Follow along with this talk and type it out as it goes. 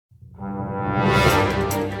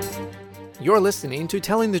You're listening to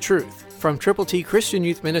Telling the Truth from Triple T Christian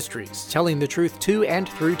Youth Ministries, telling the truth to and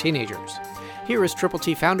through teenagers. Here is Triple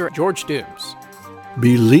T founder George Dooms.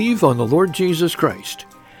 Believe on the Lord Jesus Christ.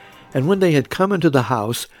 And when they had come into the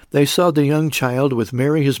house, they saw the young child with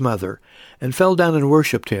Mary his mother, and fell down and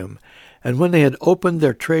worshipped him. And when they had opened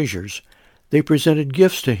their treasures, they presented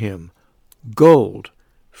gifts to him, gold,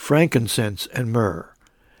 frankincense, and myrrh.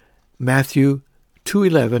 Matthew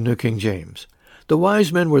 2:11, New King James. The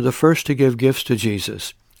wise men were the first to give gifts to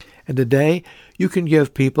Jesus. And today, you can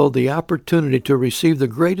give people the opportunity to receive the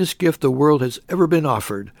greatest gift the world has ever been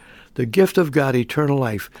offered, the gift of God, eternal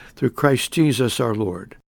life, through Christ Jesus our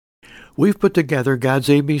Lord. We've put together God's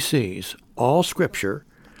ABCs, all Scripture,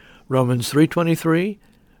 Romans 3:23,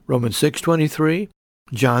 Romans 6:23,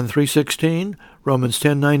 John 3:16, Romans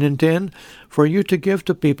 10:9 and 10, for you to give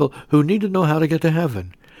to people who need to know how to get to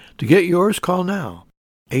heaven. To get yours, call now,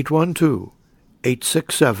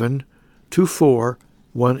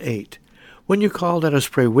 812-867-2418. When you call, let us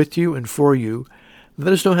pray with you and for you.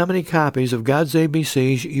 Let us know how many copies of God's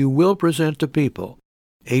ABCs you will present to people.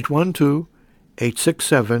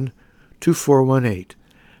 812-867-2418.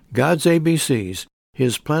 God's ABCs,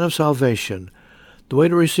 His plan of salvation, the way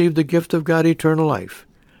to receive the gift of God, eternal life,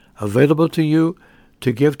 available to you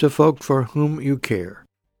to give to folk for whom you care.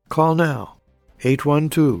 Call now,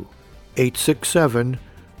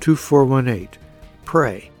 812-867-2418.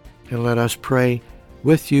 Pray, and let us pray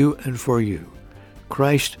with you and for you.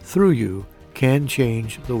 Christ, through you, can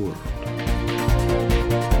change the world.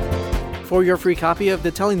 For your free copy of the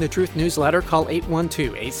Telling the Truth newsletter, call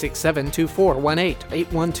 812-867-2418,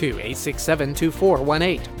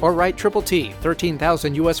 812-867-2418, or write Triple T,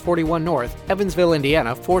 13,000 U.S. 41 North, Evansville,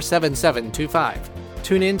 Indiana, 47725.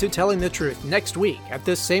 Tune in to Telling the Truth next week at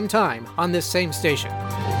this same time on this same station.